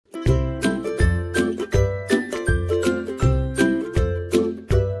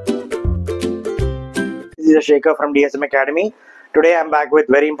this is Shekhar from DSM Academy. Today I'm back with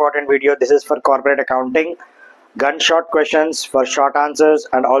very important video. This is for corporate accounting, gunshot questions for short answers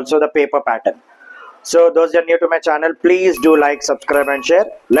and also the paper pattern. So those are new to my channel, please do like, subscribe and share.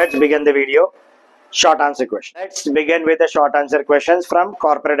 Let's begin the video. Short answer question. Let's begin with the short answer questions from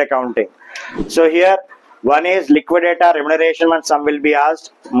corporate accounting. So here one is liquidator remuneration when sum will be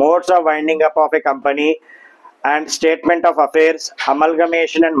asked, modes of winding up of a company and statement of affairs,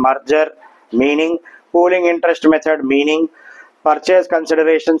 amalgamation and merger meaning, pooling interest method meaning, purchase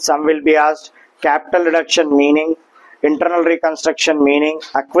consideration sum will be asked, capital reduction meaning, internal reconstruction meaning,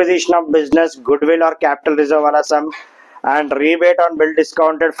 acquisition of business, goodwill or capital reserve wala sum, and rebate on bill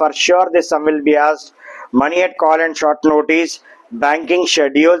discounted for sure this sum will be asked, money at call and short notice, banking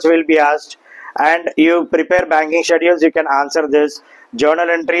schedules will be asked, and you prepare banking schedules, you can answer this. Journal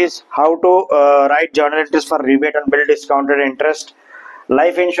entries, how to write journal entries for rebate on bill discounted interest.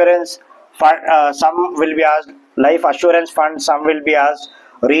 Life insurance fund, sum will be asked. Life assurance fund sum will be asked.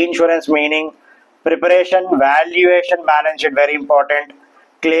 Reinsurance meaning, preparation, valuation, balance sheet very important.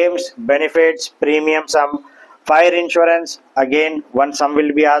 Claims, benefits, premium sum. Fire insurance, again one sum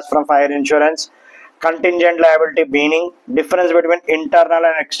will be asked from fire insurance. Contingent liability meaning, difference between internal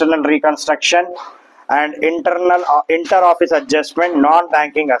and external reconstruction, and internal inter-office adjustment,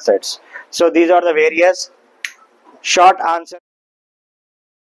 non-banking assets. So these are the various short answers.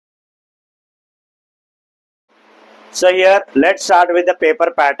 So here let's start with the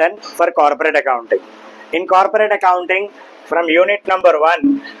paper pattern for corporate accounting. In corporate accounting, from unit number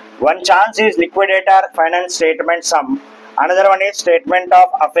 1, one chance is liquidator finance statement sum. Another one is statement of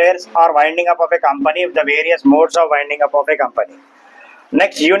affairs or winding up of a company with the various modes of winding up of a company.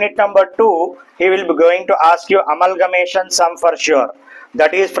 Next, unit number 2, he will be going to ask you amalgamation sum for sure.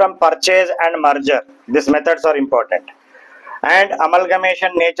 That is from purchase and merger. These methods are important. And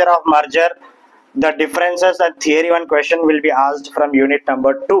amalgamation nature of merger, the differences and theory 1 question will be asked from unit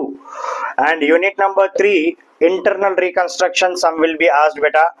number 2. And unit number 3, internal reconstruction sum will be asked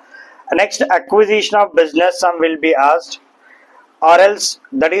beta. Next, acquisition of business sum will be asked, or else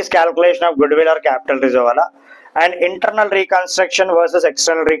that is calculation of goodwill or capital reserve wala. And internal reconstruction versus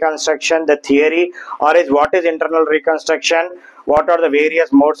external reconstruction, the theory, or is what is internal reconstruction, what are the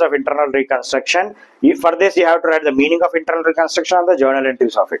various modes of internal reconstruction. For this you have to write the meaning of internal reconstruction and the journal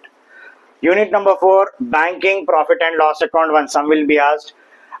entries of it. Unit number 4, banking profit and loss account one sum will be asked,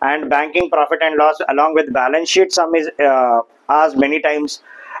 and banking profit and loss along with balance sheet sum is asked many times,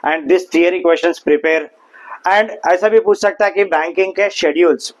 and this theory questions prepare. And ऐसा भी पूछ सकता है कि banking के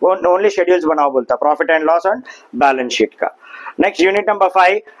schedules, वो only schedules बनाओ बोलता, profit and loss and balance sheet का. Next unit number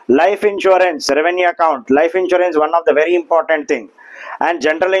 5, life insurance revenue account. Life insurance one of the very important thing. And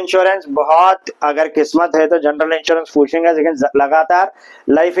general insurance बहुत, अगर किस्मत है तो जनरल इंश्योरेंस पूछेंगे, लेकिन लगातार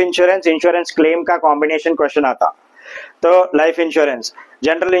लाइफ इंश्योरेंस इंश्योरेंस क्लेम का कॉम्बिनेशन क्वेश्चन आता. तो लाइफ इंश्योरेंस,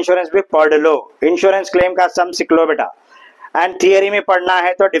 जनरल इंश्योरेंस भी पढ़ लो, इंश्योरेंस क्लेम का सम सीख लो बेटा. एंड थियरी में पढ़ना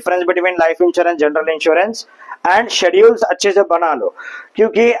है तो difference between life insurance, general insurance and schedules अच्छे से बना लो,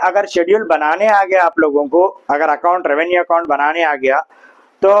 क्योंकि अगर शेड्यूल बनाने आ गया आप लोगों को, अगर अकाउंट रेवेन्यू अकाउंट बनाने आ गया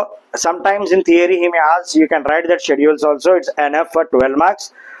तो समटाइम्स इन थियरी ही में आज you can write that schedules also, it's enough for 12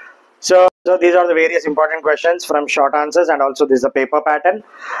 marks. So these are the various important questions from short answers, and also this is a paper pattern.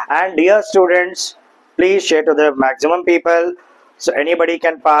 And dear students, please share to the maximum people so anybody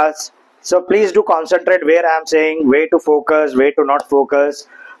can pass. So please do concentrate where I am saying, way to focus, way to not focus.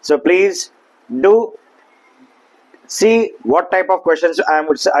 So please do see what type of questions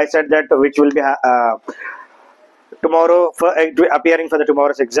I said that which will be tomorrow for appearing for the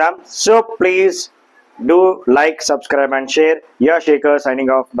tomorrow's exam. So please do like, subscribe and share. Yeah, Shekhar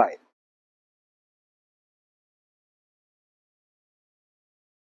signing off. Bye.